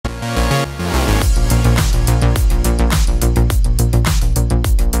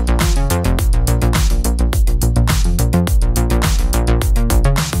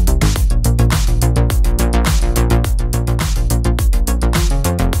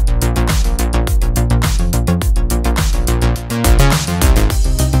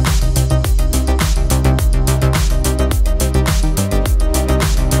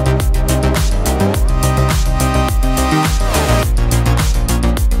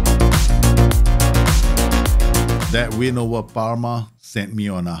That win over Parma sent me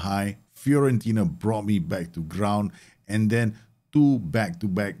on a high. Fiorentina brought me back to ground. And then 2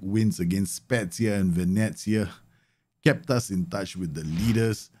 back-to-back wins against Spezia and Venezia kept us in touch with the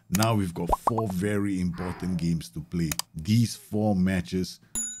leaders. Now we've got 4 very important games to play. These 4 matches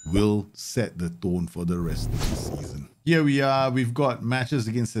will set the tone for the rest of the season. Here we are. We've got matches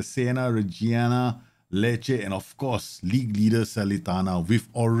against Cesena, Reggiana, Lecce, and of course, league leader Salernitana. We've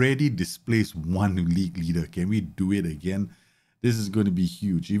already displaced 1 league leader. Can we do it again? This is going to be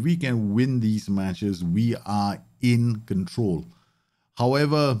huge. If we can win these matches, we are in control.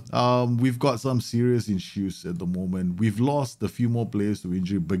 However, we've got some serious issues at the moment. We've lost a few more players to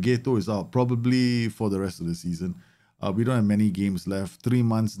injury. Bagueto is out probably for the rest of the season. We don't have many games left. 3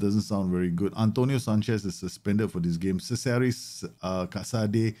 months doesn't sound very good. Antonio Sanchez is suspended for this game. Cesare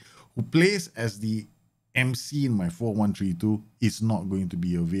Casade, who plays as the MC in my 4-1-3-2, is not going to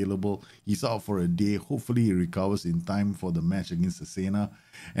be available. He's out for a day. Hopefully he recovers in time for the match against Cesena.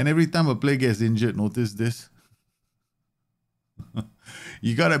 And every time a player gets injured, notice this.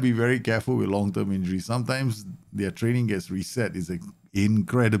 You gotta be very careful with long-term injuries. Sometimes their training gets reset. It's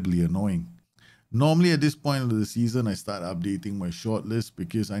incredibly annoying. Normally at this point of the season, I start updating my shortlist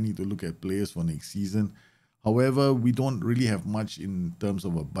because I need to look at players for next season. However, we don't really have much in terms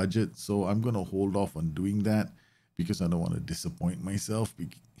of a budget, so I'm going to hold off on doing that because I don't want to disappoint myself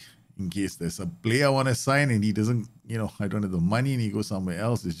in case there's a player I want to sign and he doesn't, I don't have the money and he goes somewhere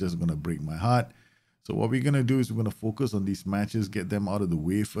else. It's just going to break my heart. So what we're going to do is we're going to focus on these matches, get them out of the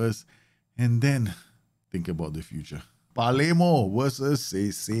way first, and then think about the future. Palermo versus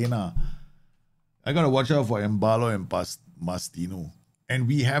Cesena. I got to watch out for Embalo and Mastino. And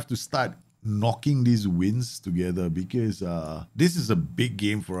we have to start knocking these wins together because this is a big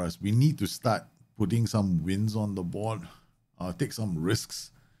game for us. We need to start putting some wins on the board, take some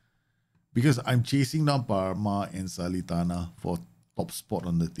risks, because I'm chasing down Parma and Salernitana for top spot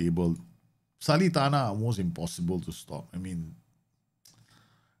on the table. Salernitana are almost impossible to stop. I mean,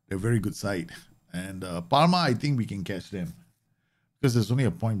 they're a very good side. And Parma, I think we can catch them because there's only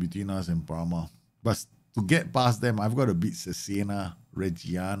a point between us and Parma. But to get past them, I've got to beat Cesena,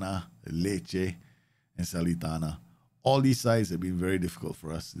 Reggiana, Lecce, and Salernitana. All these sides have been very difficult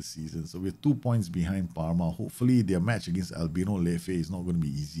for us this season. So we're 2 points behind Parma. Hopefully their match against Albino Lefe is not going to be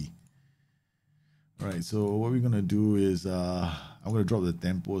easy. All right, so what we're going to do is I'm going to drop the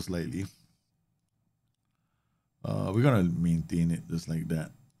tempo slightly. We're going to maintain it just like that.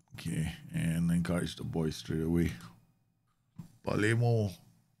 Okay, and encourage the boys straight away. Palermo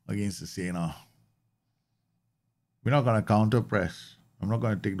against Cesena. We're not going to counter press. I'm not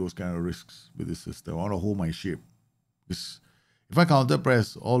going to take those kind of risks with this system. I want to hold my shape. Because if I counter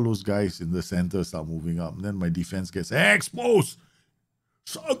press, all those guys in the center start moving up. And then my defense gets exposed.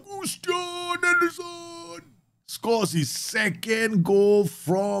 Sebastian Anderson scores his 2nd goal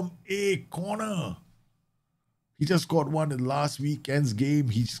from a corner. He just scored one in last weekend's game.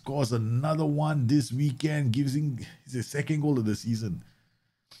 He scores another one this weekend, gives him his 2nd goal of the season.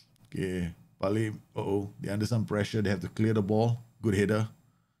 Okay. Palermo, they're under some pressure. They have to clear the ball. Good header.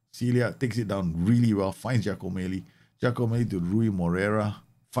 Celia takes it down really well. Finds Giacomelli. Giacomelli to Rui Moreira.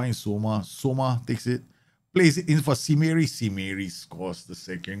 Finds Soma. Soma takes it. Plays it in for Simeri. Simeri scores the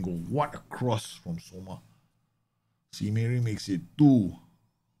 2nd goal. What a cross from Soma. Simeri makes it 2.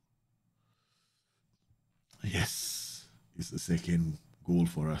 Yes. It's the 2nd goal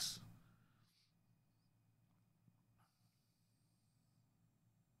for us.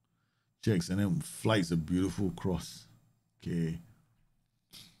 Checks and then flights a beautiful cross. Okay.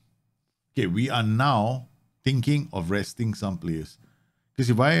 Okay, we are now thinking of resting some players.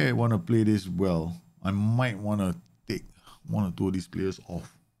 Because if I want to play this well, I might want to take 1 or 2 of these players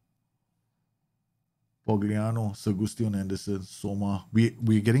off. Pogliano, Sebastian Anderson, Soma.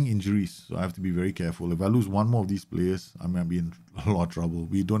 We're getting injuries, so I have to be very careful. If I lose 1 more of these players, I might be in a lot of trouble.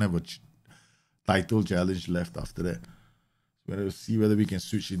 We don't have a title challenge left after that. We're going to see whether we can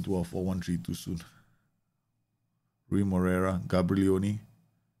switch into our 4-1-3-2 soon. Rui Moreira, Gabrielioni.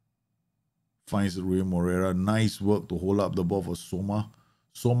 Finds Rui Moreira. Nice work to hold up the ball for Soma.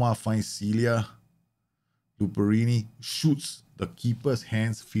 Soma finds Celia. Luperini shoots. The keeper's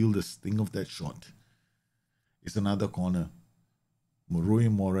hands feel the sting of that shot. It's another corner. Rui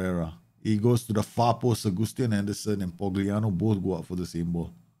Moreira. He goes to the far post. Sebastian Anderson and Pogliano both go out for the same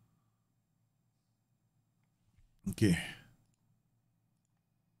ball. Okay.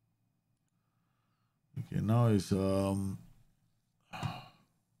 Okay, now it's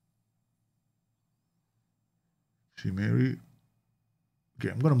Simeri. Okay,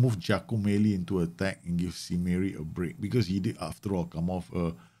 I'm gonna move Giacomelli into attack and give Simeri a break because he did after all come off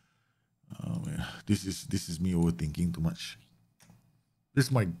a Oh man, this is me overthinking too much. This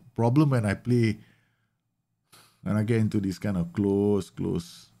is my problem when I play, when I get into these kind of close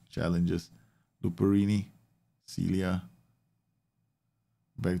challenges. Luperini, Celia,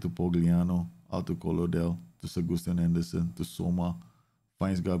 back to Pogliano, out to Colodel, to Sagustin Anderson, to Soma,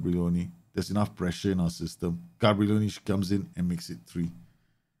 finds Gabrieloni. There's enough pressure in our system. Gabrieloni comes in and makes it 3.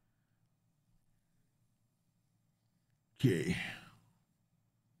 Okay.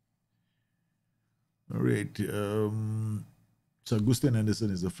 All right. Sagustin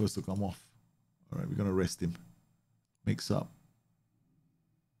Anderson is the first to come off. All right, we're going to rest him. Mix up.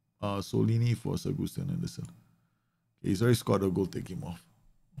 Solini for Sagustin Anderson. Okay, he's already scored a goal, take him off.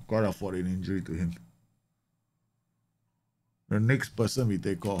 Can't afford an injury to him. The next person we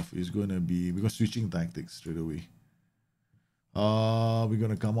take off is going to be, we're switching tactics straight away. We're going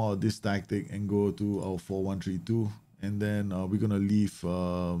to come out of this tactic and go to our 4-1-3-2. And then we're going to leave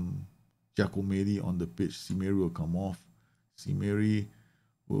Giacomelli on the pitch. Simeri will come off. Simeri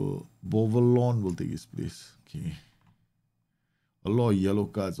will, Bovalon will take his place. Okay. A lot of yellow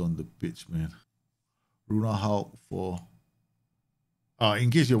cards on the pitch, man. Runa Hauk for...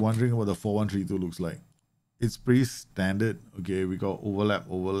 in case you're wondering what the 4-1-3-2 looks like. It's pretty standard. Okay, we got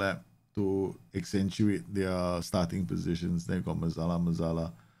overlap to accentuate their starting positions. Then we got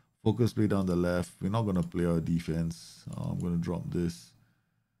Mazzala. Focus play down the left. We're not going to play our defense. I'm going to drop this.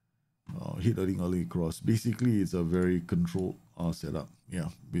 Hit early cross. Basically, it's a very controlled setup. Yeah,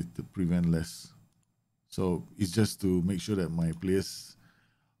 with the prevent less. So it's just to make sure that my players,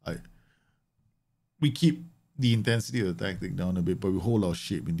 we keep the intensity of the tactic down a bit, but we hold our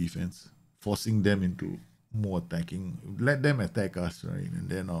shape in defense, forcing them into more attacking. Let them attack us, right? And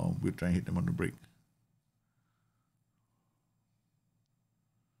then we'll try and hit them on the break.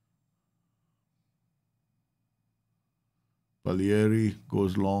 Palieri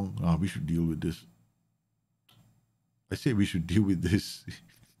goes long. We should deal with this. I say we should deal with this.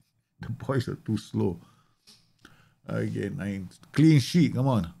 The boys are too slow. Again, 9. Clean sheet, come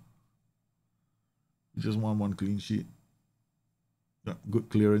on. We just want one clean sheet. Good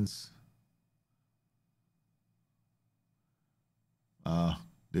clearance.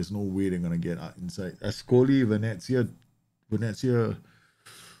 There's no way they're going to get inside. Ascoli, Venezia. Venezia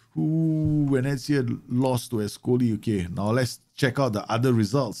lost to Ascoli. Okay, now let's check out the other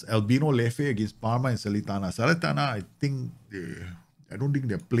results. Albino Lefe against Parma and Salernitana. Salernitana, I don't think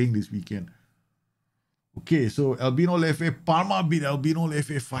they're playing this weekend. Okay, so Albino Lefe, Parma beat Albino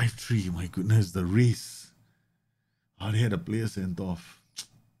Lefe 5-3. My goodness, the race. They had a player sent off.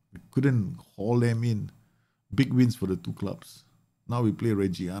 We couldn't haul them in. Big wins for the two clubs. Now we play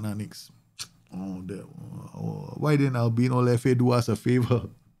Reggiana next. Why didn't Albino Lefe do us a favor?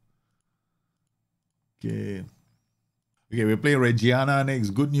 Okay, we play Reggiana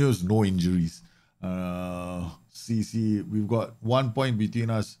next. Good news, no injuries. We've got 1 point between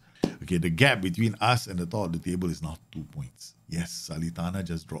us. Okay, the gap between us and the top of the table is now 2 points. Yes, Salernitana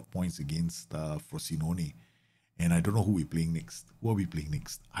just dropped points against Frosinone. And I don't know who we're playing next. Who are we playing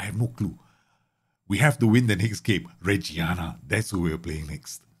next? I have no clue. We have to win the next game. Reggiana, that's who we're playing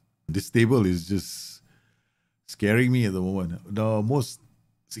next. This table is just scaring me at the moment. The most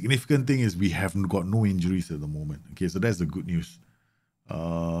significant thing is we haven't got no injuries at the moment. Okay, so that's the good news.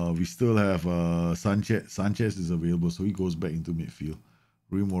 We still have Sanchez. Sanchez is available, so he goes back into midfield.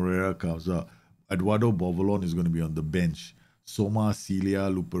 Rui Moreira comes out. Eduardo Bovalon is going to be on the bench. Soma, Celia,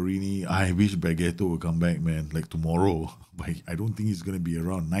 Luperini. I wish Baguetto would come back, man, like tomorrow. But I don't think he's going to be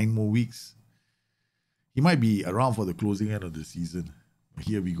around. 9 more weeks. He might be around for the closing end of the season.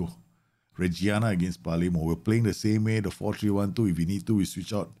 Here we go. Reggiana against Palermo. We're playing the same way, the 4-3-1-2. If we need to, we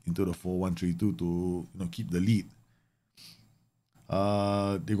switch out into the 4-1-3-2 to keep the lead.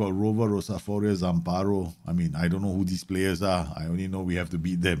 They got Rover, Rosaforia, Zamparo. I mean, I don't know who these players are. I only know we have to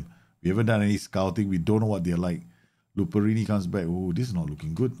beat them. We haven't done any scouting. We don't know what they're like. Luperini comes back. Oh, this is not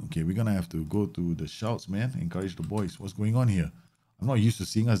looking good. Okay, we're going to have to go to the shouts, man. Encourage the boys. What's going on here? I'm not used to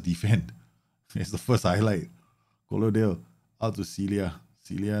seeing us defend. It's the first highlight. Colodale out to Celia.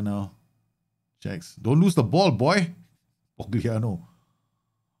 Celia now checks. Don't lose the ball, boy. Pogliano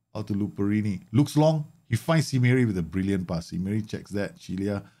out to Luperini. Looks long. He finds Simeri with a brilliant pass. Simeri checks that.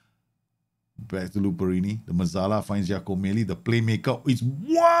 Celia back to Luperini. The Mazzala finds Giacomelli. The playmaker. It's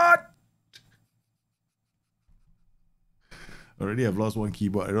what? Already I've lost one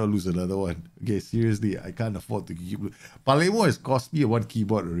keyboard. I don't lose another one. Okay, seriously, I can't afford to keep. Palermo has cost me one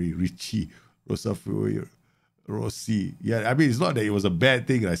keyboard already. Richie, Rosafurio, Rossi. Yeah, I mean, it's not that it was a bad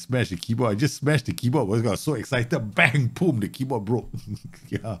thing. I smashed the keyboard. I just smashed the keyboard. I got so excited. Bang, boom, the keyboard broke.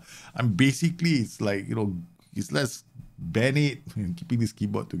 Yeah, it's like, it's less ban it and keeping this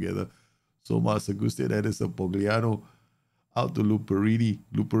keyboard together. Soma, Sagustin, Edison, Pogliano. Out to Luperini.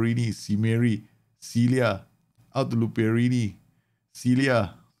 Luperini, Simeri. Celia. Out to Luperini.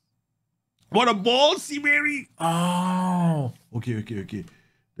 Celia. What a ball, Simeri! Oh! Okay.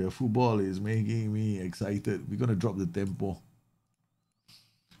 The football is making me excited. We're going to drop the tempo.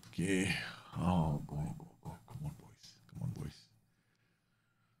 Okay. Oh, go. Come on, boys.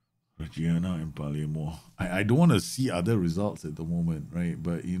 Reggiana and Palermo. I don't want to see other results at the moment, right?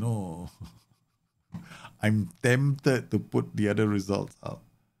 But, you know, I'm tempted to put the other results up.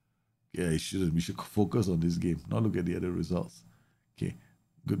 Yeah, I shouldn't. We should focus on this game, not look at the other results. Okay.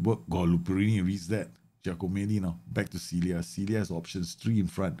 Good work. God, Luperini reads that. Giacomelli now. Back to Celia. Celia has options 3 in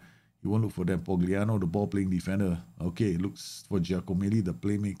front. You won't look for them. Pogliano, the ball-playing defender. Okay, looks for Giacomelli, the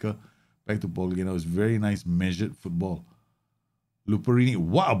playmaker. Back to Pogliano. It's very nice, measured football. Luperini,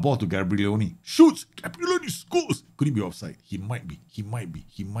 what a ball to Gabrieloni. Shoots! Gabrieloni scores! Could he be offside? He might be. He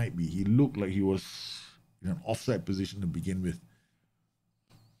looked like he was in an offside position to begin with.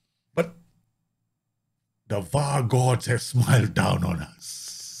 But the VAR gods have smiled down on us.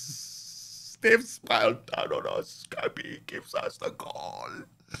 They've smiled down on us. Gabi gives us the goal.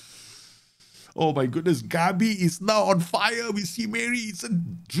 Oh my goodness, Gabi is now on fire with Simeri. It's a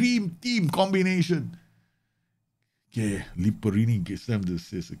dream team combination. Okay, Luperini gives them the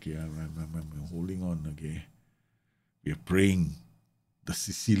assist. Okay, I'm holding on. Okay, we are praying the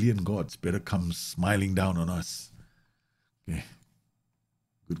Sicilian gods better come smiling down on us. Okay,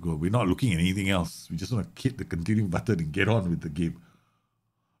 good goal. We're not looking at anything else. We just want to hit the continue button and get on with the game.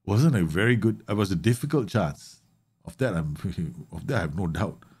 Wasn't a very good. It was a difficult chance. Of that I have no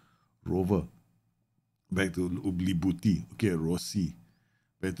doubt. Rover. Back to Libuti. Okay, Rossi.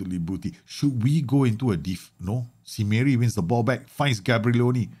 Back to Libuti. Should we go into a No. Simeri wins the ball back. Finds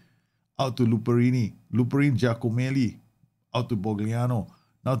Gabrieloni. Out to Luperini. Luperini, Giacomelli. Out to Pogliano.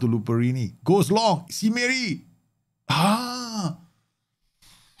 Now to Luperini. Goes long. Simeri. Oh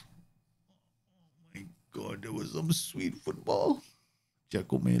my God, there was some sweet football.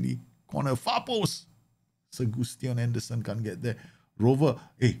 Giacomelli. Corner. Far post. Sagustin Anderson can't get there. Rover,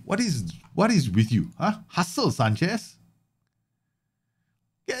 hey, what is with you? Huh? Hustle, Sanchez.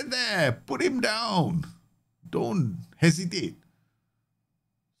 Get there. Put him down. Don't hesitate.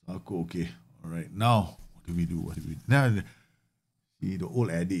 Sako, okay. All right. Now, what do we do? Now, see, the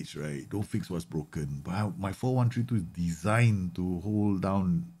old adage, right? Don't fix what's broken. But my 4-1-3-2 is designed to hold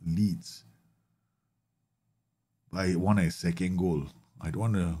down leads. I want a second goal. I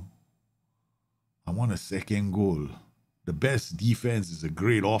want a second goal. The best defense is a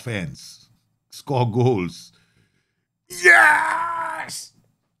great offense. Score goals. Yes!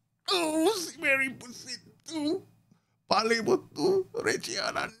 Oh, Simeri puts it 2. Palermo 2.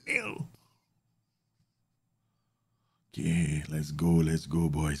 Reggiana 0. Okay, let's go,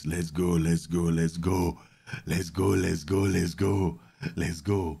 boys. Let's go.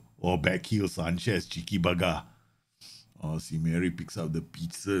 Oh, back heel Sanchez, cheeky bugger. Oh, Simeri picks up the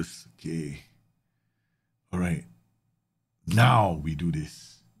pizzas. Okay. All right. Now we do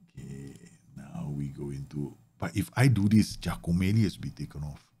this. Okay, now we go into... But if I do this, Giacomelli has to be taken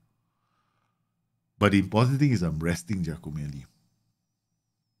off. But the important thing is I'm resting Giacomelli.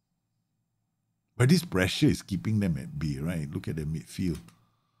 But this pressure is keeping them at bay, right? Look at the midfield.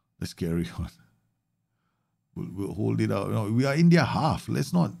 Let's carry on. We'll hold it out. No, we are in their half.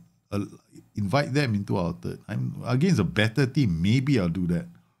 Let's not invite them into our third. I'm against a better team. Maybe I'll do that.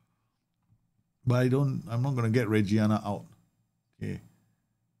 But I'm not going to get Reggiana out. Okay.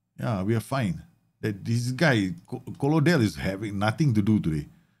 Yeah, we are fine. This guy, Colodel, is having nothing to do today.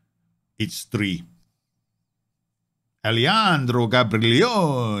 It's 3. Alejandro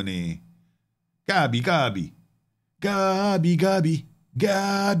Gabrieloni. Gabi.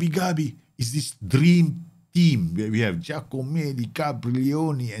 It's this dream team where we have Giacomelli,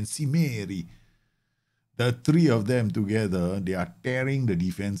 Gabrieloni, and Simeri. The 3 of them together, they are tearing the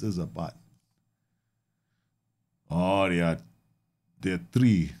defenses apart. Oh, they're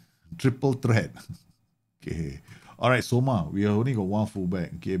 3. Triple threat. Okay. All right, Soma, we have only got 1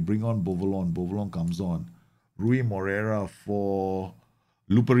 fullback. Okay, bring on Bovolon. Bovolon comes on. Rui Moreira for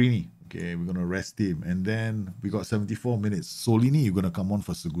Luperini. Okay, we're going to rest him. And then we got 74 minutes. Solini, you're going to come on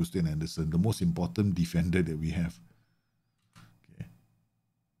for Sagustin Anderson, the most important defender that we have.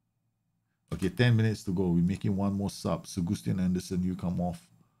 Okay, 10 minutes to go. We're making 1 more sub. Sagustin Anderson, you come off.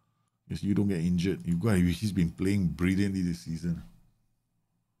 Yes, you don't get injured. He's been playing brilliantly this season.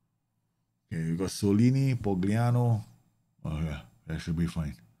 Okay, we got Solini, Pogliano. Oh yeah, that should be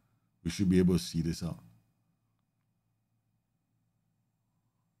fine. We should be able to see this out.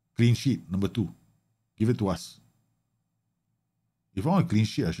 Clean sheet, number 2. Give it to us. If I want a clean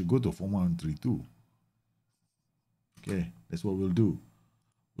sheet, I should go to 4-1-3-2. Okay, that's what we'll do.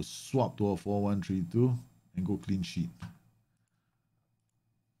 We'll swap to a 4-1-3-2 and go clean sheet.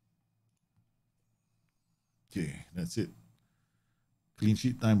 Okay, that's it. Clean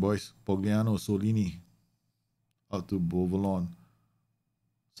sheet time, boys. Pogliano, Solini. Out to Bovalon.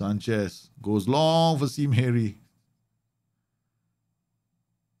 Sanchez goes long for Simeri.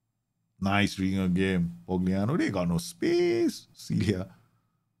 Nice ringer game. Pogliano, they got no space. Celia.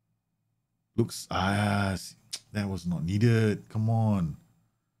 Looks, that was not needed. Come on.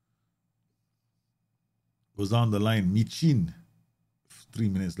 Goes down the line. Michin. 3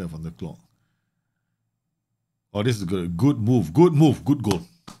 minutes left on the clock. Oh, this is good. Good move. Good move. Good goal.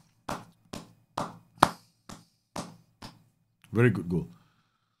 Very good goal.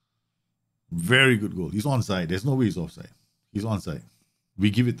 Very good goal. He's onside. There's no way he's offside. He's onside. We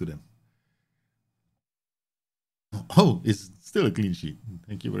give it to them. Oh, it's still a clean sheet.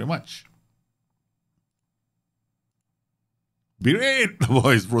 Thank you very much. Great,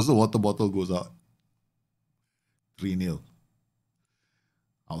 boys. Frozen water bottle goes out. 3-0.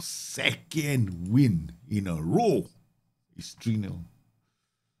 Our second win in a row is 3-0.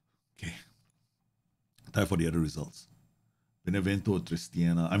 Okay. Time for the other results. Benevento,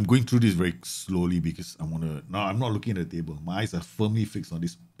 Tristiana. I'm going through this very slowly because I want to... No, I'm not looking at the table. My eyes are firmly fixed on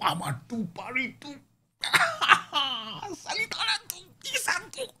this. Parma 2, Paris 2. Salitana 2,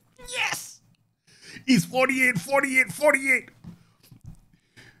 Isan 2. Yes! It's 48, 48, 48.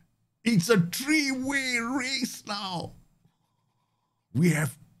 It's a 3-way race now. We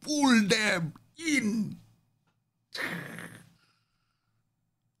have pulled them in.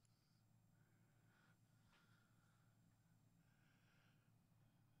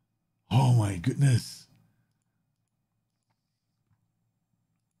 Oh my goodness.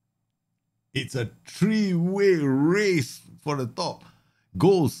 It's a 3-way race for the top.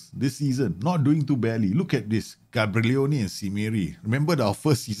 Goals this season, not doing too badly. Look at this. Gabrielioni and Simeri. Remember our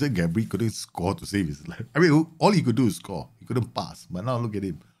first season, Gabri couldn't score to save his life. I mean, all he could do is score. He couldn't pass. But now look at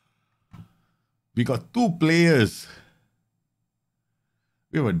him. We got 2 players.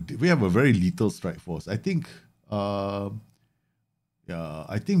 We have a very lethal strike force. I think I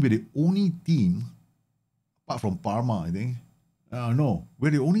think we're the only team, apart from Parma, I think. No,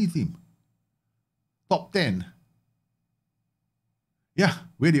 we're the only team. Top 10. Yeah,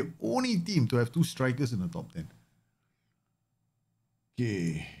 we're the only team to have 2 strikers in the top 10.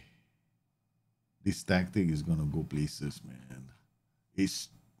 Okay. This tactic is going to go places, man. It's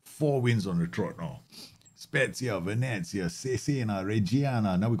 4 wins on the trot now. Spezia, Venezia, Cesena,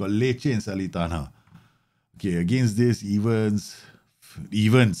 Reggiana. Now we got Lecce and Salitana. Okay, against this, evens.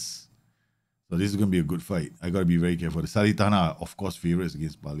 So this is going to be a good fight. I got to be very careful. The Salitana, of course, favorites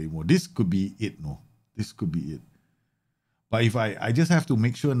against Palermo. This could be it, no? This could be it. But if I just have to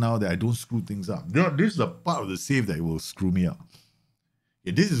make sure now that I don't screw things up. You know, this is the part of the save that will screw me up.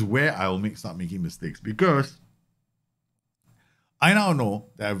 Yeah, this is where I will start making mistakes because I now know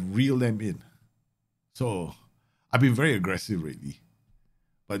that I've reeled them in. So I've been very aggressive lately.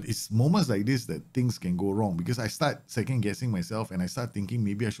 But it's moments like this that things can go wrong because I start second-guessing myself and I start thinking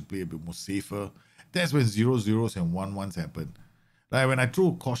maybe I should play a bit more safer. That's when 0-0s and 1-1s happen. Like when I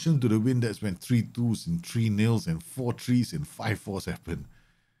throw caution to the wind, that's when 3-2s and 3-0s and 4-3s and 5-4s happen.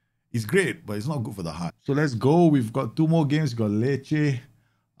 It's great, but it's not good for the heart. So let's go. We've got 2 more games. We've got Lecce.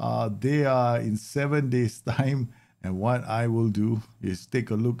 They are in 7 days' time. And what I will do is take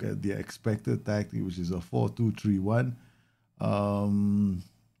a look at the expected tactic, which is a 4-2-3-1.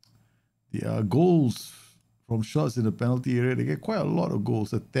 The goals from shots in the penalty area, they get quite a lot of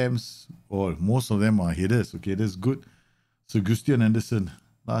goals. Attempts, or most of them are headers. Okay, that's good. So Gustian Anderson,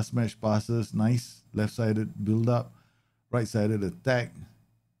 last match passes, nice. Left-sided build-up, right-sided attack.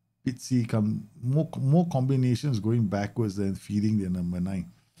 Pizzi, more combinations going backwards than feeding the number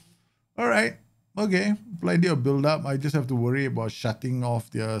 9. All right, okay, plenty of build-up. I just have to worry about shutting off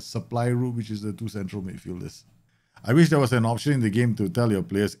their supply route, which is the 2 central midfielders. I wish there was an option in the game to tell your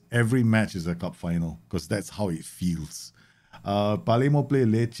players every match is a cup final, because that's how it feels. Palermo play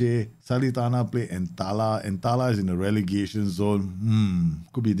Lecce, Salitana play Entala. Entala is in the relegation zone.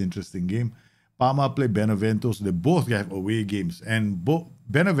 Could be an interesting game. Parma play Benevento, so they both have away games. And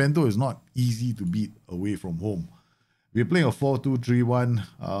Benevento is not easy to beat away from home. We're playing a 4-2-3-1,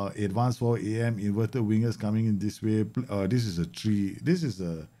 advanced 4 AM, inverted wingers coming in this way. This is a 3. This is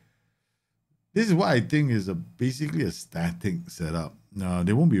what I think is basically a static setup.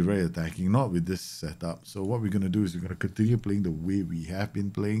 They won't be very attacking, not with this setup. So what we're going to do is we're going to continue playing the way we have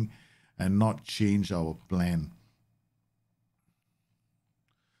been playing and not change our plan.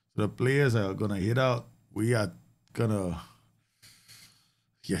 So the players are going to hit out. We are going to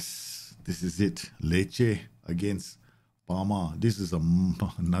Yes, this is it. Lecce against Parma. This is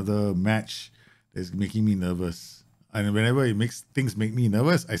another match that's making me nervous. And whenever things make me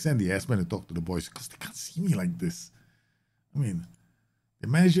nervous, I send the S-man to talk to the boys because they can't see me like this. I mean, the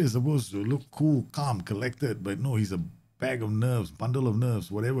manager is supposed to look cool, calm, collected, but no, he's a bag of nerves, bundle of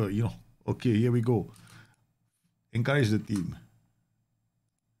nerves, whatever, you know. Okay, here we go. Encourage the team.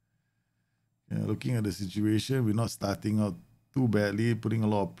 Yeah, looking at the situation, we're not starting out too badly, putting a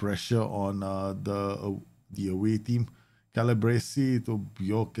lot of pressure on the away team. Calabresi to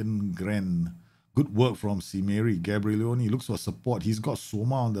Bjorkengren. Good work from Simeri. Gabrielioni looks for support. He's got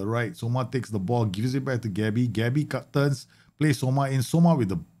Soma on the right. Soma takes the ball, gives it back to Gabby. Gabby turns, plays Soma in. Soma with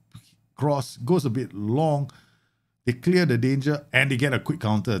the cross, goes a bit long. They clear the danger and they get a quick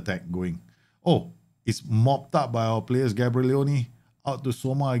counter attack going. Oh, it's mopped up by our players. Gabrielioni out to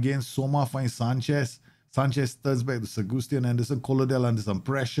Soma again. Soma finds Sanchez. Sanchez turns back to Sagustian Anderson. Colodel under some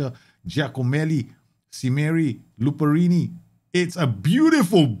pressure. Giacomelli, Simeri, Luperini. It's a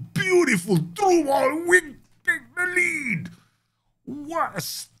beautiful, beautiful through ball. We take the lead. What a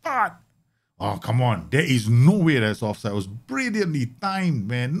start. Oh, come on. There is no way that's offside. It was brilliantly timed,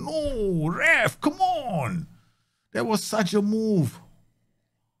 man. No, ref, come on. That was such a move.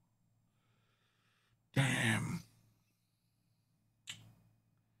 Damn.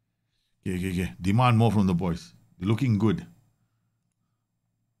 Okay. Demand more from the boys. They're looking good.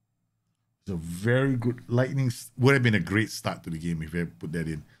 It's a very good lightning. Would have been a great start to the game if we had put that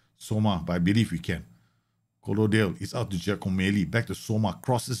in. Soma, but I believe we can. Colodale is out to Giacomelli. Back to Soma.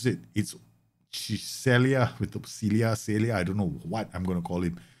 Crosses it. It's Celia with the Celia. I don't know what I'm going to call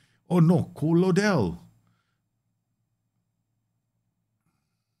him. Oh no, Colodale.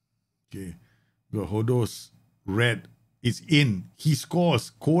 Okay. Got Hodos. Red. It's in. He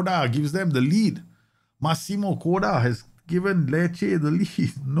scores. Koda gives them the lead. Massimo Koda has given Lecce the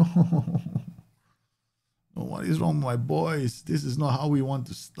lead. No. No, what is wrong with my boys? This is not how we want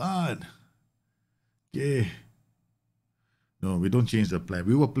to start. Okay. No, we don't change the plan.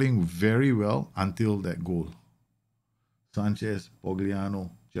 We were playing very well until that goal. Sanchez,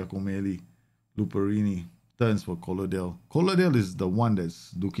 Pogliano, Giacomelli, Luperini, turns for Colodel. Colodel is the one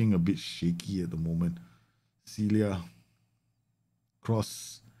that's looking a bit shaky at the moment. Celia,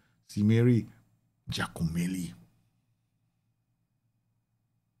 cross, Simeri, Giacomelli.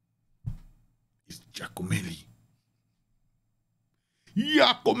 It's Giacomelli.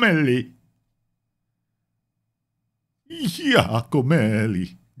 Giacomelli. Giacomelli.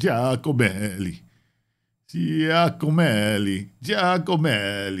 Giacomelli. Giacomelli.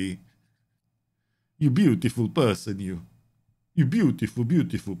 Giacomelli. You beautiful person, you. You beautiful,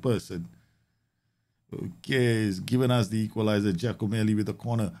 beautiful person. Okay, he's given us the equalizer. Giacomelli with the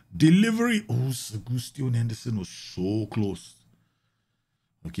corner. Delivery. Oh, Sagustian Anderson was so close.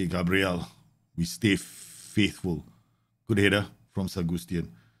 Okay, Gabriel. We stay faithful. Good header from Sagustian.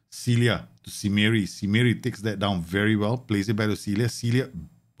 Celia to Simeri. Simeri takes that down very well. Plays it back to Celia. Celia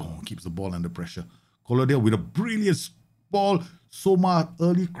keeps the ball under pressure. Colodale with a brilliant ball. Soma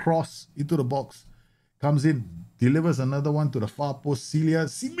early cross into the box. Comes in. Delivers another one to the far post. Celia.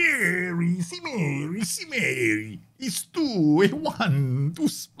 Simeri. It's 2-1 to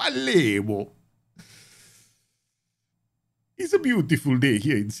Palermo. It's a beautiful day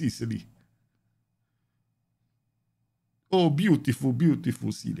here in Sicily. Oh, beautiful,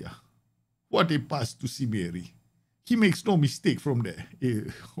 beautiful Celia. What a pass to Simeri. He makes no mistake from there.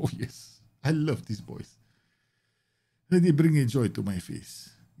 Oh, yes. I love these boys. They bring a joy to my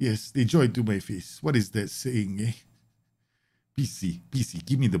face. Yes, they joy to my face. What is that saying, eh? PC,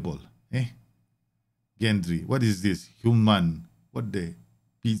 give me the ball. Eh? Gendry, what is this? Human. What the?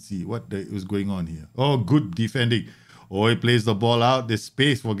 PC, what the is going on here? Oh, good defending. Oh, he plays the ball out. There's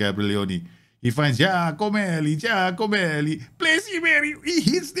space for Gabrielioni. He finds Giacomelli. Plays Simeri. He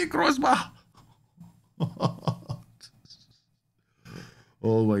hits the crossbar.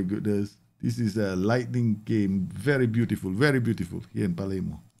 Oh my goodness. This is a lightning game. Very beautiful here in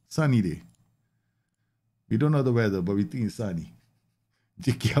Palermo. Sunny day. We don't know the weather, but we think it's sunny.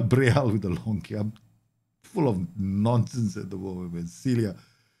 Gabriel with the long cap. Full of nonsense at the moment. Celia,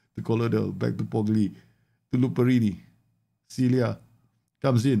 the Colodel, back to Pogli, to Luperini. Celia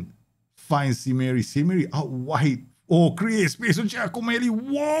comes in. Finds Simeri out wide. Oh, creates space on Giacomelli.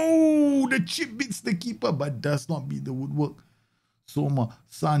 Whoa! The chip beats the keeper, but does not beat the woodwork. Soma,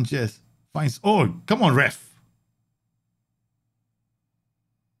 Sanchez finds. Oh, come on, ref.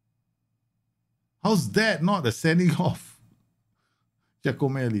 How's that not a sending off?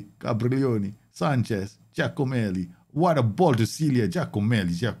 Giacomelli, Gabrielioni, Sanchez, Giacomelli. What a ball to Celia.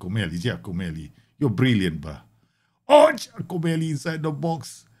 Giacomelli. You're brilliant, bruh. Oh, Giacomelli inside the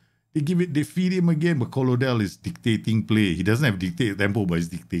box. They feed him again, but Colodel is dictating play. He doesn't have dictate tempo, but he's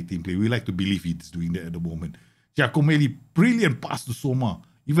dictating play. We like to believe he's doing that at the moment. Giacomelli, brilliant pass to Soma.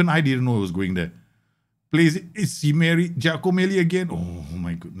 Even I didn't know it was going there. Plays it. It's Simeri. Giacomelli again. Oh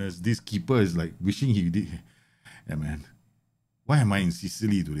my goodness. This keeper is like wishing he did. Yeah, man. Why am I in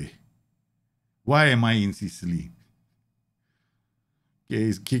Sicily today? Why am I in Sicily? Okay,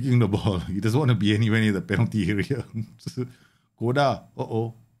 he's kicking the ball. He doesn't want to be anywhere near the penalty area. Koda.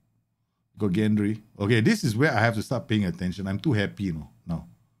 Uh-oh. Got Gendry. Okay, this is where I have to start paying attention. I'm too happy, now.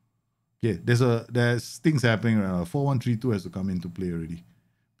 Okay, there's things happening right now. 4-1-3-2 has to come into play already.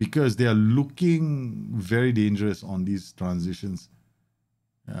 Because they are looking very dangerous on these transitions.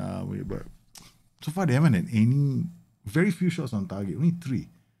 But so far they haven't had very few shots on target. Only 3.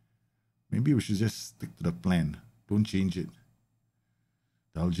 Maybe we should just stick to the plan. Don't change it.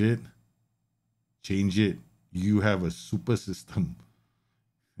 Daljit, change it. You have a super system.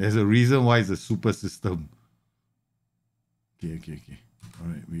 There's a reason why it's a super system. Okay. All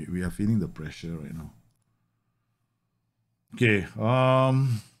right, we are feeling the pressure right now. Okay,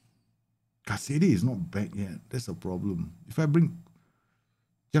 Casede is not back yet. That's a problem. If I bring...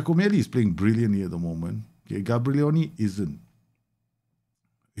 Giacomelli is playing brilliantly at the moment. Okay, Gabrielioni isn't.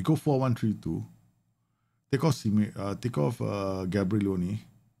 We go 4-1-3-2. Take off Gabrielioni.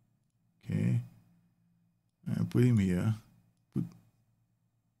 Okay. Put him here. Put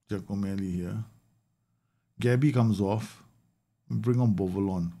Giacomelli here. Gabby comes off. Bring on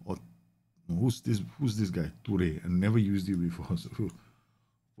Bovalon. Or who's this guy? Toure. I never used it before. So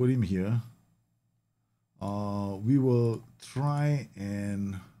put him here. We will try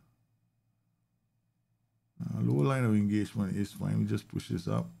and lower line of engagement is fine. We just push this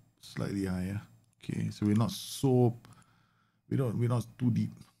up slightly higher. Okay, so we're not too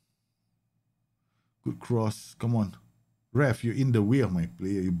deep. Good cross. Come on. Ref, you're in the way of my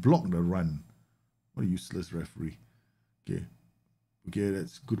player. You block the run. What a useless referee. Okay. Okay,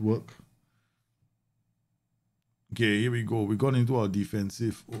 that's good work. Okay, here we go. We got into our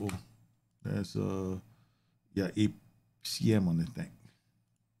defensive. Oh, there's ACM on attack.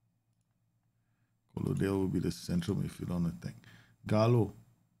 Colodel will be the central midfielder on attack. Gallo.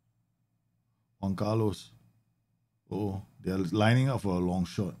 Juan Carlos. Oh, they're lining up for a long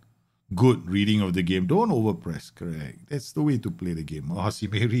shot. Good reading of the game. Don't overpress, correct. That's the way to play the game. Oh,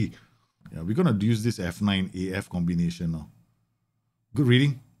 Simeri. Yeah, we're going to use this F9 AF combination now. Good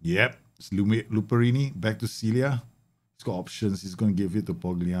reading. Yep. It's Luperini. Back to Celia. He's got options. He's going to give it to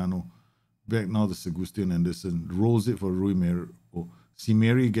Pogliano. Back now to Sebastian Anderson. Rolls it for Rui Mer. Oh,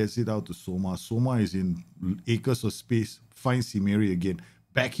 Simeri gets it out to Soma. Soma is in acres of space. Finds Simeri again.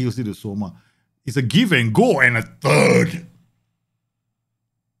 Back heels it to Soma. It's a give and go and a third.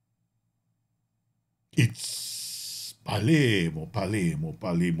 It's Palermo.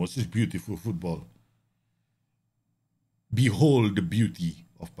 This is beautiful football. Behold the beauty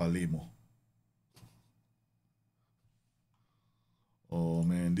of Palermo. Oh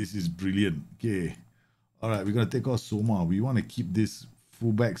man, this is brilliant. Okay. All right, we're going to take off Soma. We want to keep this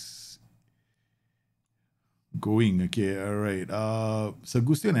fullbacks going. Okay, all right.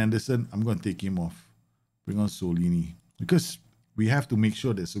 Sebastian Anderson, I'm going to take him off. Bring on Solini. Because we have to make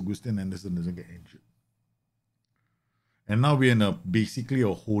sure that Sebastian Anderson doesn't get injured. And now we're in basically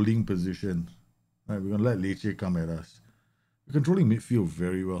a holding position. All right, we're going to let Lecce come at us. We're controlling midfield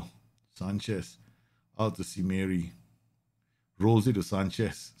very well. Sanchez out to Simeri. Rolls it to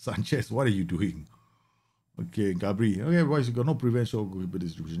Sanchez. Sanchez, what are you doing? Okay, Gabri. Okay, boys, you got no prevention or goalkeeper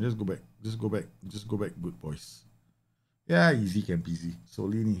distribution. Just go back. Just go back. Good, boys. Yeah, easy can peasy.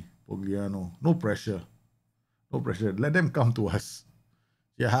 Solini, Pogliano. No pressure. Let them come to us.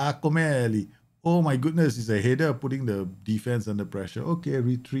 Yeah, Comelli. Oh my goodness, it's a header putting the defense under pressure. Okay,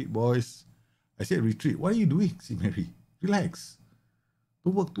 retreat, boys. I said retreat. What are you doing, Simeri? Relax.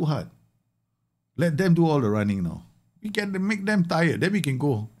 Don't work too hard. Let them do all the running now. We can make them tired. Then we can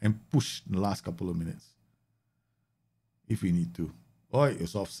go and push the last couple of minutes. If we need to. Oh,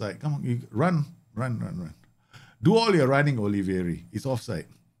 it's offside. Come on, run. Do all your running, Olivieri. It's offside.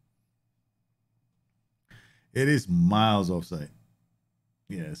 It is miles offside.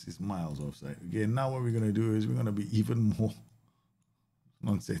 Yes, it's miles offside. Okay, now what we're going to do is we're going to be even more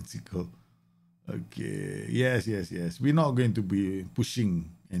nonsensical. Okay, yes. We're not going to be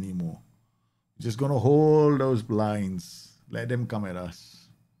pushing anymore. We're just going to hold those lines. Let them come at us.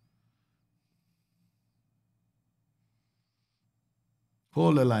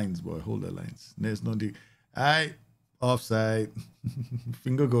 Hold the lines, boy. Hold the lines. There's no... offside.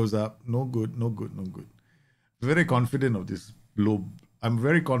 Finger goes up. No good. Very confident of this low... I'm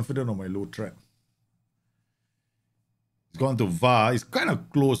very confident of my low trap. It's gone to VAR. It's kind of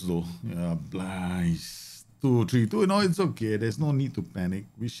close though. Yeah, nice. 2-3-2. No, it's okay. There's no need to panic.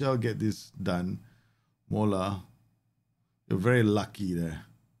 We shall get this done. Mola, you're very lucky there.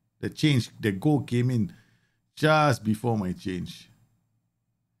 The goal came in just before my change.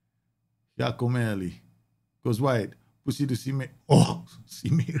 Yakomeli goes wide. Pussy to Simeri. Oh,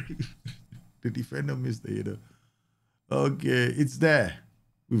 Simeri. The defender missed the header. Okay, it's there.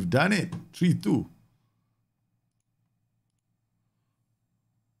 We've done it. 3-2.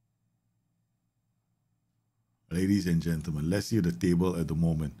 Ladies and gentlemen, let's see the table at the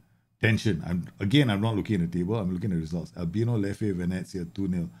moment. Tension. I'm not looking at the table. I'm looking at the results. Albino Lefe Venezia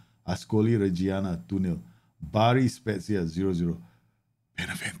 2-0. Ascoli Reggiana 2-0. Bari Spezia 0-0.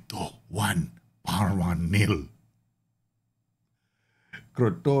 Benevento 1. Parma 0.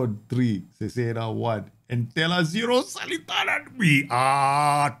 Crotone 3. Cesena 1. Entella 0. Salernitana. We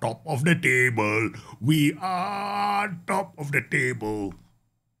are top of the table. We are top of the table.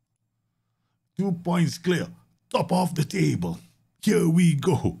 2 points clear. Top of the table. Here we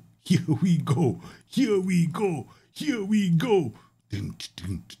go. Here we go. Here we go. Here we go.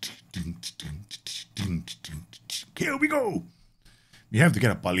 Here we go. We have to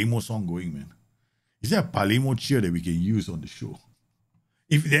get a Palermo song going, man. Is there a Palermo cheer that we can use on the show?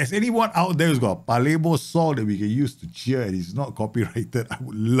 If there's anyone out there who's got a Palermo song that we can use to cheer and it's not copyrighted, I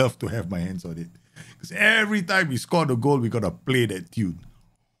would love to have my hands on it. Because every time we score the goal, we got to play that tune.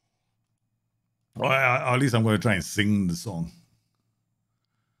 Or at least I'm going to try and sing the song.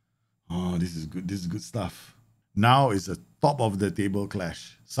 Oh, this is good. This is good stuff. Now it's a top of the table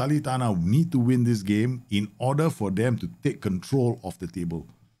clash. Salernitana need to win this game in order for them to take control of the table.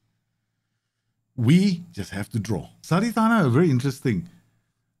 We just have to draw. Salernitana are very interesting.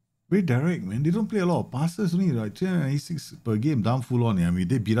 Very direct, man. They don't play a lot of passes, only like 396 per game, down full on. I mean,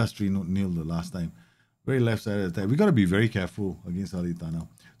 they beat us 3-0 the last time. Very left-sided attack. We got to be very careful against Salernitana.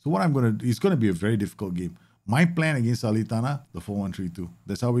 So what I'm going to do, it's going to be a very difficult game. My plan against Salernitana, the 4-1-3-2.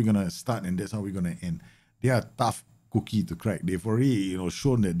 That's how we're going to start and that's how we're going to end. They are a tough cookie to crack. They've already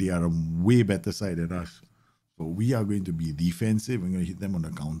shown that they are a way better side than us. So we are going to be defensive. We're going to hit them on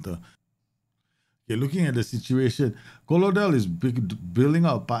the counter. Okay, looking at the situation, Colodel is building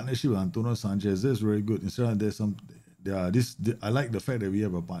out a partnership with Antonio Sanchez. That's very good. Instead of there's some, I like the fact that we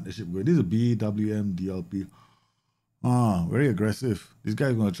have a partnership going. This is a BWM DLP. Very aggressive. This guy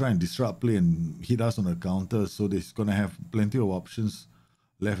is going to try and disrupt play and hit us on the counter. So he's going to have plenty of options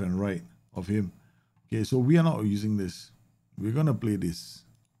left and right of him. Okay, so we are not using this. We're going to play this.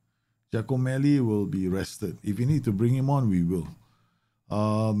 Giacomelli will be rested. If you need to bring him on, we will.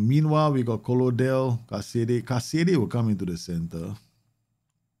 Meanwhile, we got Colodel, Casede. Casede will come into the center.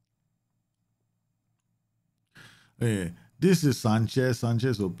 Okay, this is Sanchez.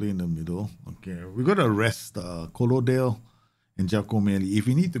 Sanchez will play in the middle. Okay, we're going to rest Colodel and Giacomelli. If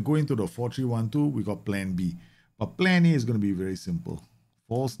we need to go into the 4-3-1-2, we got plan B. But plan A is going to be very simple.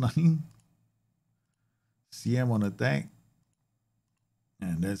 False 9. CM on attack.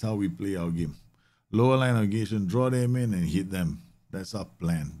 And that's how we play our game. Lower line of engagement, draw them in and hit them. That's our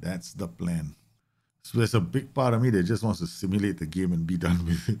plan. That's the plan. So there's a big part of me that just wants to simulate the game and be done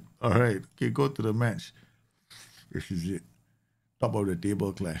with it. All right. Okay, go to the match. This is it. Top of the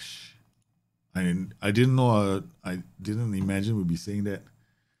table clash. I didn't know, I didn't imagine we'd be saying that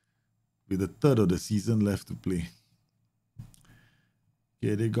with a third of the season left to play.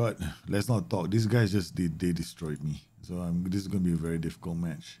 Okay, they got, let's not talk. These guys just, they destroyed me. So this is going to be a very difficult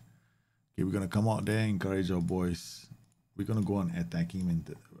match. Okay, we're going to come out there, encourage our boys. We're going to go on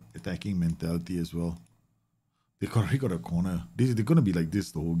attacking mentality as well. They already got a corner. They're going to be like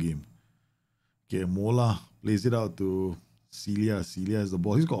this the whole game. Okay, Mola plays it out to Celia. Celia has the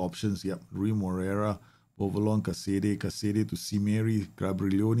ball. He's got options. Yep. Rui Moreira, Povolon, Casede to Simeri.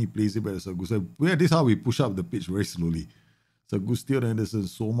 Gabrielioni plays it back to Sagustian. Yeah, this is how we push up the pitch very slowly. Sagustian Anderson,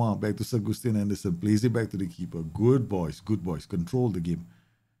 Soma, back to Sagustian Anderson. Plays it back to the keeper. Good boys, good boys. Control the game.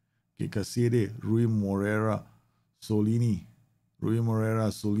 Okay, Casede, Rui Moreira, Solini. Rui Moreira,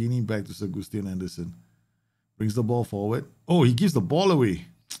 Solini, back to Sagustian Anderson. Brings the ball forward. Oh, he gives the ball away.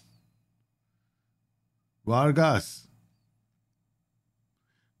 Vargas.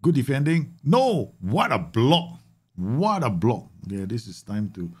 Good defending. No, what a block. What a block. Yeah, this is time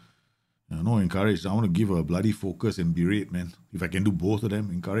to, no, encourage. I want to give a bloody focus and berate, man. If I can do both of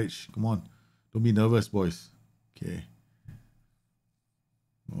them, encourage. Come on. Don't be nervous, boys. Okay.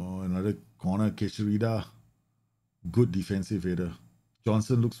 Oh, another corner, Kecharida. Good defensive header.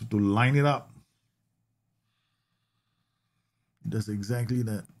 Johnson looks to line it up. He does exactly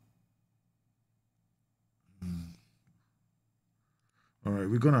that. All right,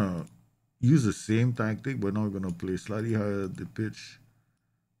 we're going to use the same tactic, but now we're going to play slightly higher the pitch.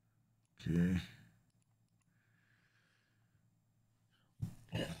 Okay.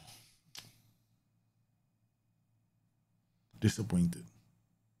 Disappointed.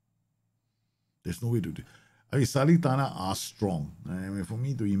 There's no way to do. I mean, Salernitana are strong. I mean, for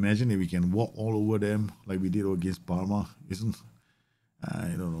me to imagine that we can walk all over them like we did against Parma isn't. I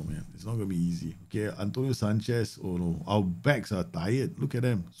don't know, man. It's not gonna be easy. Okay, Antonio Sanchez. Oh no, our backs are tired. Look at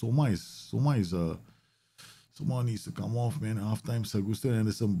them. Soma needs to come off, man. Halftime, Sagustin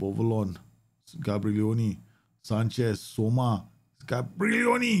Anderson, Bovalon, Gabrielioni, Sanchez, Soma,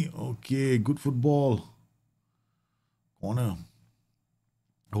 Gabrielioni. Okay, good football. Corner.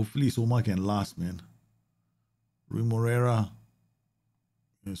 Hopefully Soma can last, man. Rui Moreira.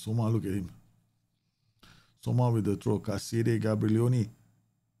 Yeah, Soma, look at him. Soma with the throw. Casede, Gabrielioni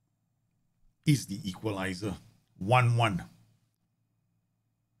is the equalizer. 1-1.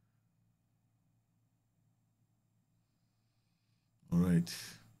 All right.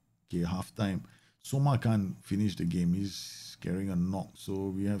 Okay, halftime. Soma can't finish the game. He's carrying a knock.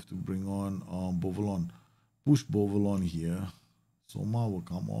 So we have to bring on Bovalon. Push Bovalon here. Soma will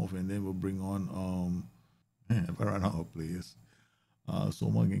come off and then we'll bring on if I run out of players.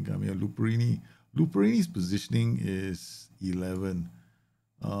 Soma can come here. Luperini's positioning is 11.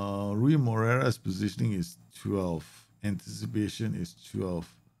 Rui Moreira's positioning is 12. Anticipation is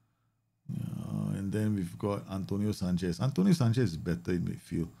 12. And then we've got Antonio Sanchez. Antonio Sanchez is better in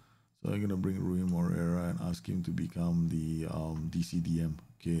midfield. So I'm going to bring Rui Moreira and ask him to become the DCDM.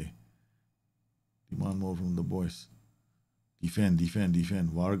 Okay. Demand more from the boys. Defend.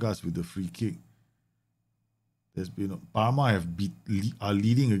 Vargas with the free kick. There's been Parma are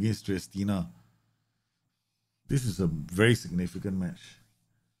leading against Triestina. This is a very significant match.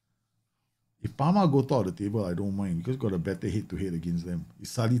 If Parma go top of the table, I don't mind because got a better head-to-head against them.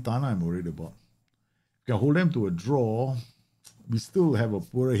 It's Salernitana I'm worried about. If we can hold them to a draw, we still have a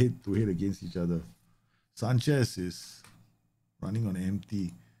poorer head-to-head against each other. Sanchez is running on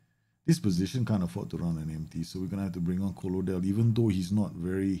empty. This position can't afford to run on empty, so we're going to have to bring on Colodel, even though he's not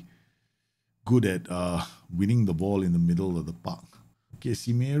very good at winning the ball in the middle of the park. Okay,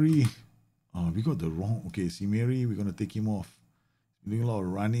 Simeri. We got the wrong. Okay, Simeri, we're going to take him off. Doing a lot of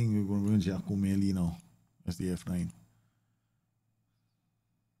running. We're going to bring Giacomelli now. That's the F9.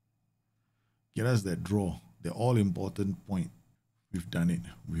 Get us that draw. The all-important point. We've done it.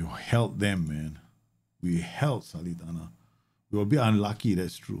 We held them, man. We held Salernitana. We were a bit unlucky,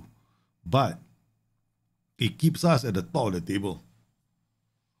 that's true. But it keeps us at the top of the table.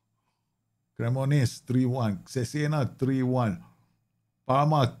 Cremonese 3-1. Cesena 3-1.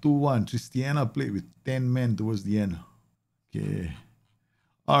 Parma 2-1. Triestina played with 10 men towards the end. Okay.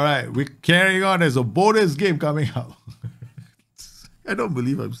 All right. We're carrying on. There's a bonus game coming up. I don't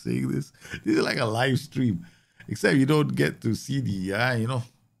believe I'm saying this. This is like a live stream. Except you don't get to see the,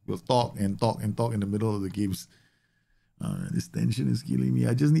 we'll talk in the middle of the games. This tension is killing me.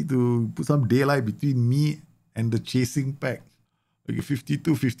 I just need to put some daylight between me and the chasing pack. Okay,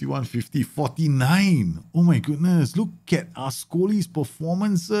 52, 51, 50, 49. Oh my goodness. Look at Ascoli's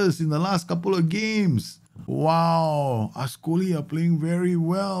performances in the last couple of games. Wow. Ascoli are playing very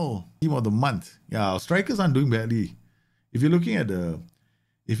well. Team of the month. Yeah, our strikers aren't doing badly. If you're looking at the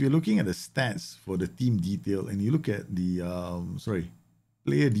stats for the team detail and you look at the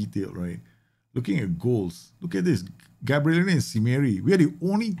player detail, right? Looking at goals, look at this. Gabriel and Simeri. We are the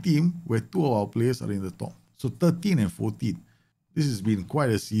only team where two of our players are in the top. So 13 and 14. This has been quite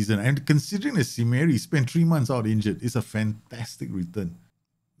a season. And considering that Simeri spent 3 months out injured, it's a fantastic return.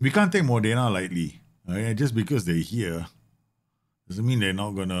 We can't take Modena lightly. Right? Just because they're here doesn't mean they're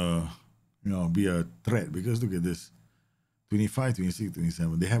not going to be a threat. Because look at this. 25, 26,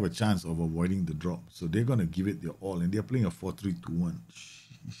 27. They have a chance of avoiding the drop. So they're going to give it their all. And they're playing a 4-3-2-1.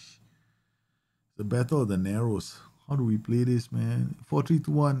 The battle of the narrows. How do we play this, man?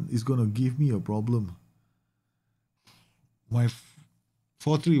 4-3-2-1 is going to give me a problem. My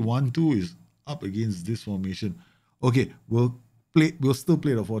 4-3-1-2 is up against this formation. Okay, we'll still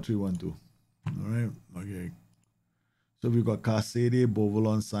play the 4-3-1-2. All right, okay. So we've got Casede,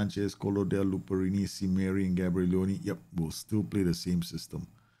 Bovalon, Sanchez, Colodel, Luperini, Simeri, and Gabrielioni. Yep, we'll still play the same system.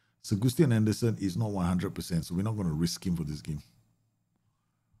 Sagustin Anderson is not 100%, so we're not going to risk him for this game.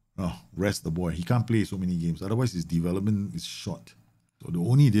 No, rest the boy. He can't play so many games. Otherwise, his development is short. So the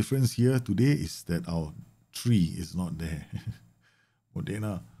only difference here today is that our 3 is not there.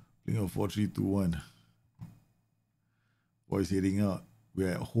 Modena playing a 4-3-2-1. Boys heading out.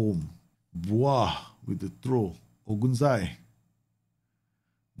 We're at home. Bois with the throw. Ogunzai.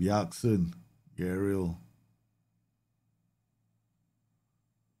 Biakson. Garil.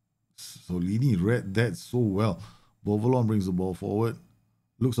 Solini read that so well. Bovolon brings the ball forward.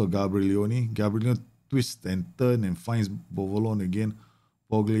 Looks at Gabrielioni. Gabrielioni twists and turns and finds Bovolon again.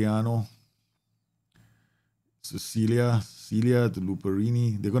 Pogliano. Celia to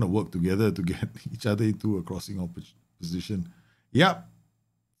Luperini. They're going to work together to get each other into a crossing position. Yep.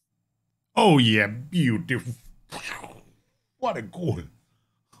 Oh, yeah. Beautiful. What a goal.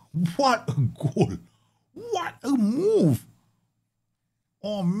 What a goal. What a move.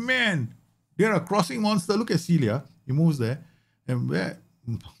 Oh, man. They're a crossing monster. Look at Celia. He moves there. And where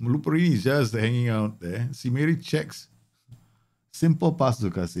Luperini is just hanging out there. Simeri checks. Simple pass to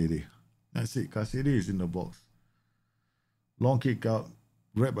Casede. That's it. Casede is in the box. Long kick out.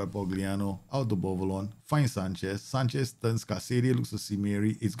 Grabbed by Pogliano. Out to Bovolon. Finds Sanchez. Sanchez turns. Casede looks to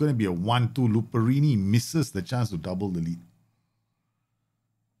Simeri. It's going to be a 1-2. Luperini misses the chance to double the lead.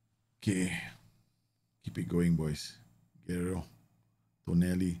 Okay. Keep it going, boys. Guerrero.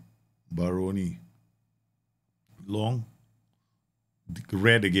 Tonelli. Baroni. Long.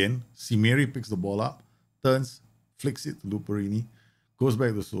 Red again. Simeri picks the ball up. Turns. Flicks it to Luperini. Goes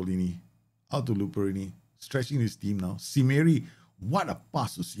back to Solini. Out to Luperini. Stretching his team now. Simeri. What a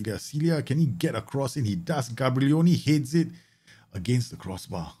pass to Celia. Celia, can he get across it? He does. Gabrielioni heads it against the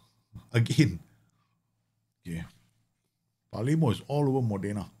crossbar. Again. Okay. Palermo is all over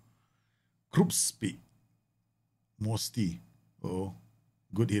Modena. Krupspe. Mosti. Oh.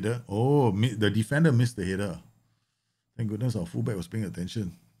 Good header. Oh, the defender missed the header. Thank goodness our fullback was paying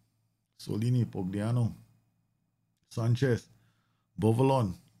attention. Solini, Pogliano. Sanchez.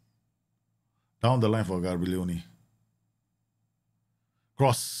 Bovolon. Down the line for Gabrielioni.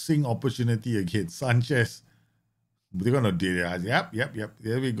 Crossing opportunity again. Sanchez. They're going to do it. Yep.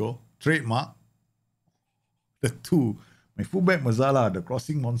 There we go. Trademark. The two. My fullback Mazzala, the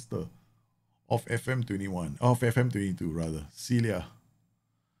crossing monster of FM21. Of FM22, rather. Celia.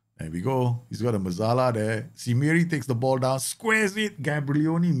 There we go. He's got a Mazzala there. Simeri takes the ball down. Squares it.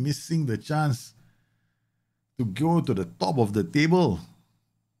 Gabrielioni missing the chance to go to the top of the table.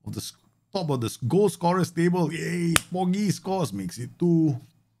 Of the top of the goal scorers table. Yay! Poggi scores, makes it 2.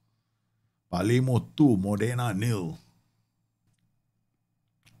 Palermo 2, Modena 0.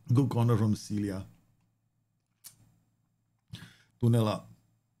 Good corner from Celia. 2-0 up.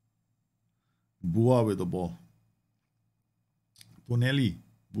 Bua with the ball. Tonelli.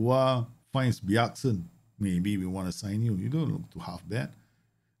 Bua finds Biakson. Maybe we want to sign you. You don't look too half bad.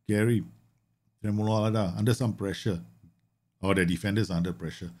 Gary. Tremolada under some pressure. Or the defenders under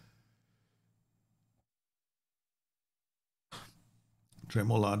pressure.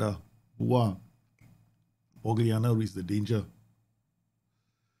 Tremolada, Bua, Pogliano reads the danger.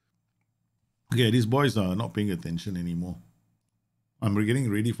 Okay, these boys are not paying attention anymore. I'm getting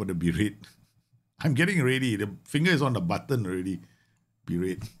ready for the berate. I'm getting ready. The finger is on the button already.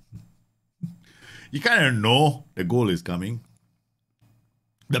 Berate. You kind of know the goal is coming.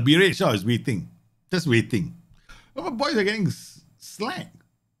 The berate shot is waiting. Just waiting. The boys are getting slack.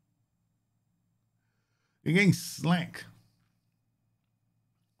 They're getting slack.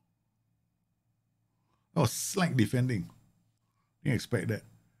 Oh, slack defending. Didn't expect that.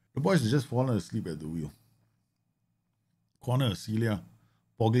 The boys have just fallen asleep at the wheel. Corner, Celia.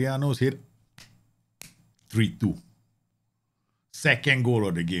 Pogliano's hit. 3-2. Second goal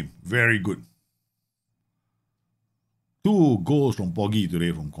of the game. Very good. 2 goals from Poggi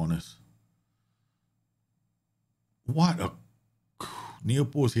today from corners. What a near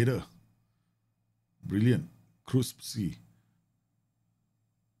post header. Brilliant. Krupspe.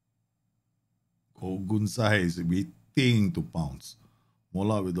 Gunsai is waiting to pounce.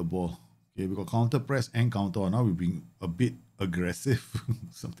 Mola with the ball. Okay, we got counter press and counter. Now we're being a bit aggressive.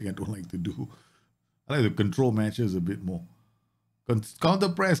 Something I don't like to do. I like to control matches a bit more. Counter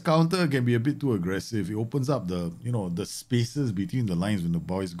press, counter can be a bit too aggressive. It opens up the, the spaces between the lines when the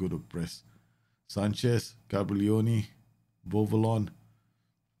boys go to press. Sanchez, Gabrielioni, Bovolon.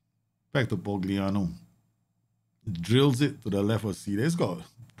 Back to Pogliano. Drills it to the left of C.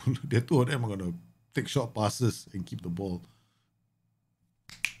 The 2 of them are going to take short passes and keep the ball.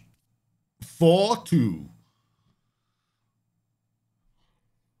 4-2.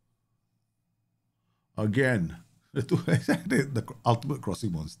 Again. The ultimate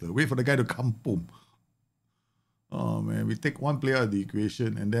crossing monster. Wait for the guy to come, boom. Oh man, we take one player out of the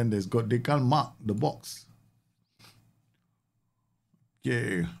equation and then they can't mark the box.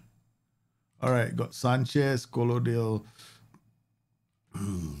 Okay. Alright, got Sanchez, Colodale.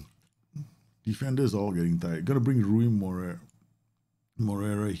 Defenders are all getting tired. Gonna bring Rui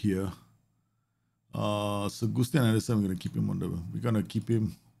Moreira here. Gustian Anderson, we're gonna keep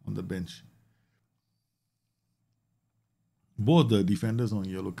him on the bench. Both the defenders on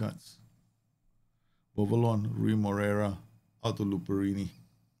yellow cards. Ovalon, Rui Moreira, out to Luperini.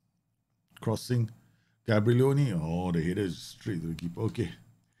 Crossing. Gabrielioni. Oh, the header is straight to the keeper. Okay.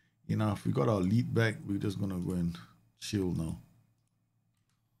 Enough. We got our lead back. We're just going to go and chill now.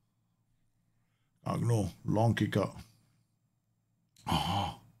 No. Long kick out.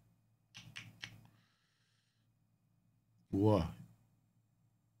 Oh. Wow.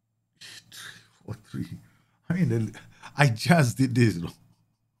 4-3. I mean, I just did this.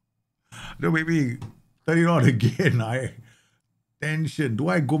 Don't make me turn it on again. Tension. Do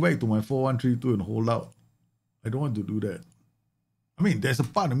I go back to my 4-1-3-2 and hold out? I don't want to do that. I mean, there's a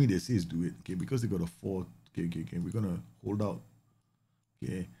part of me that says do it, okay, because they got a 4. Okay. We're going to hold out.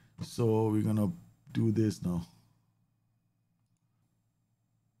 Okay, so we're going to do this now.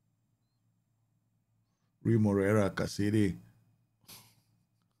 Rui Moreira, Casere.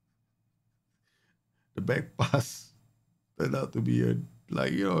 The back pass turned out to be a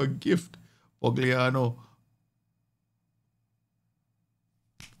gift. Pogliano.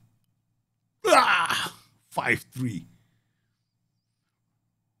 5-3.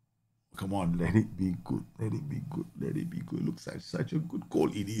 Come on, let it be good. Let it be good. Let it be good. Looks like such a good goal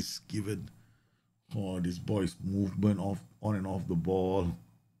it is given. Oh, this boy's movement on and off the ball.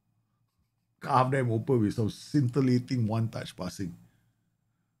 Carve them open with some scintillating one-touch passing.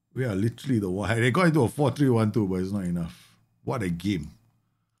 We are literally the one. They got into a 4-3-1-2, but it's not enough. What a game.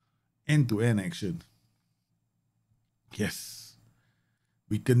 End-to-end action. Yes.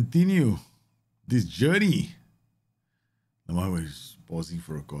 We continue this journey. Now we're pausing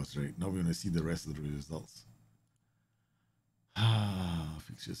for a course, right? Now we're going to see the rest of the results.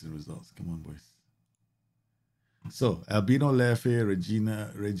 Fixtures and results. Come on, boys. So, Albino Lefe,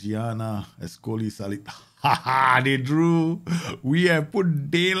 Reggiana, Ascoli, Salit. They drew. We have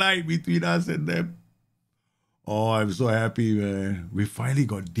put daylight between us and them. Oh, I'm so happy, man. We finally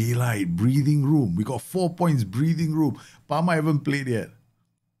got daylight, breathing room. We got 4 points, breathing room. Parma haven't played yet.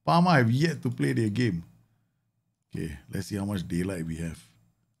 Parma have yet to play their game. Okay, let's see how much daylight we have.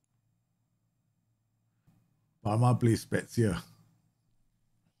 Parma plays Spezia.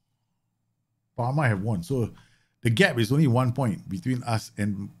 Parma have won. So the gap is only 1 point between us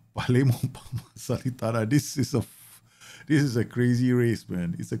and Palermo, Parma, Salitara. This is a crazy race,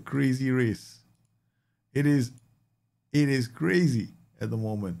 man. It's a crazy race. It is crazy at the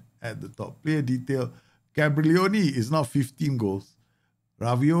moment at the top. Player detail. Gabrielioni is now 15 goals.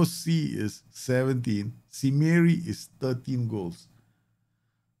 Raviosi is 17. Simeri is 13 goals.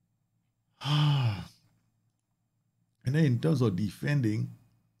 And then in terms of defending,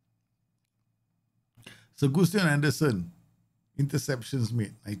 Sebastian Anderson, interceptions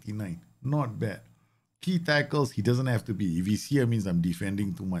made, 99. Not bad. Key tackles, he doesn't have to be. If he's here, means I'm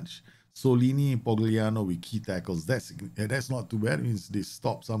defending too much. Solini, Pogliano with key tackles. That's not too bad. It means they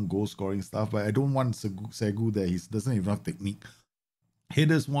stop some goal-scoring stuff, but I don't want Segu there. He doesn't even have technique.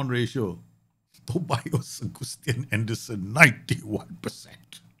 Headers won ratio. Tobias Sebastian Anderson, 91%.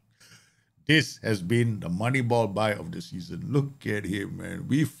 This has been the Moneyball buy of the season. Look at him, man.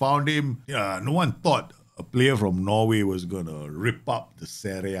 We found him. Yeah, no one thought a player from Norway was going to rip up the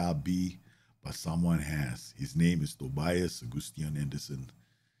Serie A B, but someone has. His name is Tobias Sebastian Anderson,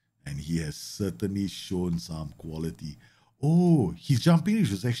 and he has certainly shown some quality. Oh, his jumping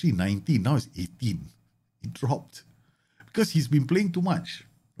age was actually 19. Now it's 18. He dropped because he's been playing too much,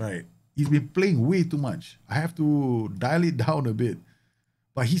 right? He's been playing way too much. I have to dial it down a bit.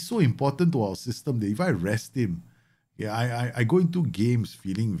 But he's so important to our system that if I rest him, I go into games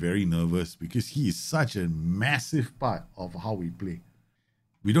feeling very nervous because he is such a massive part of how we play.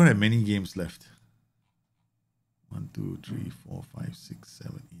 We don't have many games left. 1, 2, 3, 4, 5, 6,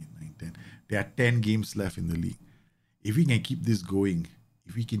 7, 8, 9, 10. There are 10 games left in the league. If we can keep this going,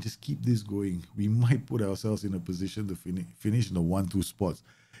 if we can just keep this going, we might put ourselves in a position to finish in the 1-2 spots.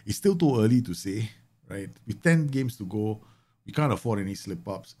 It's still too early to say, right? With 10 games to go, we can't afford any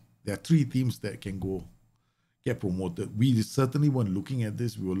slip-ups. There are 3 teams that can get promoted. We certainly weren't looking at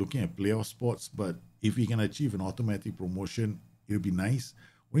this. We were looking at playoff spots, but if we can achieve an automatic promotion, it'll be nice.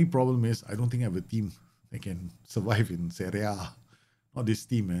 Only problem is, I don't think I have a team that can survive in Serie A. Not this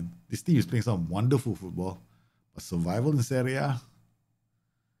team, man. This team is playing some wonderful football, but survival in Serie A,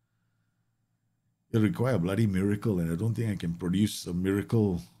 it'll require a bloody miracle, and I don't think I can produce a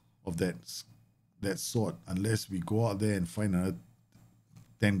miracle of that sort unless we go out there and find another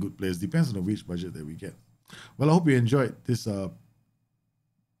 10 good players. Depends on the wage budget that we get. Well, I hope you enjoyed this. I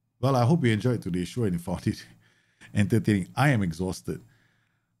hope you enjoyed today's show and you found it entertaining. I am exhausted.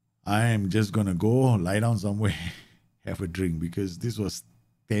 I am just going to go lie down somewhere, have a drink, because this was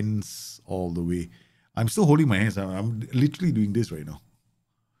tense all the way. I'm still holding my hands. I'm literally doing this right now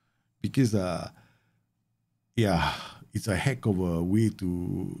because yeah, it's a heck of a way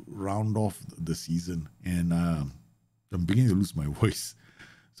to round off the season. And I'm beginning to lose my voice.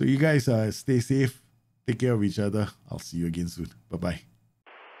 So you guys stay safe. Take care of each other. I'll see you again soon. Bye-bye.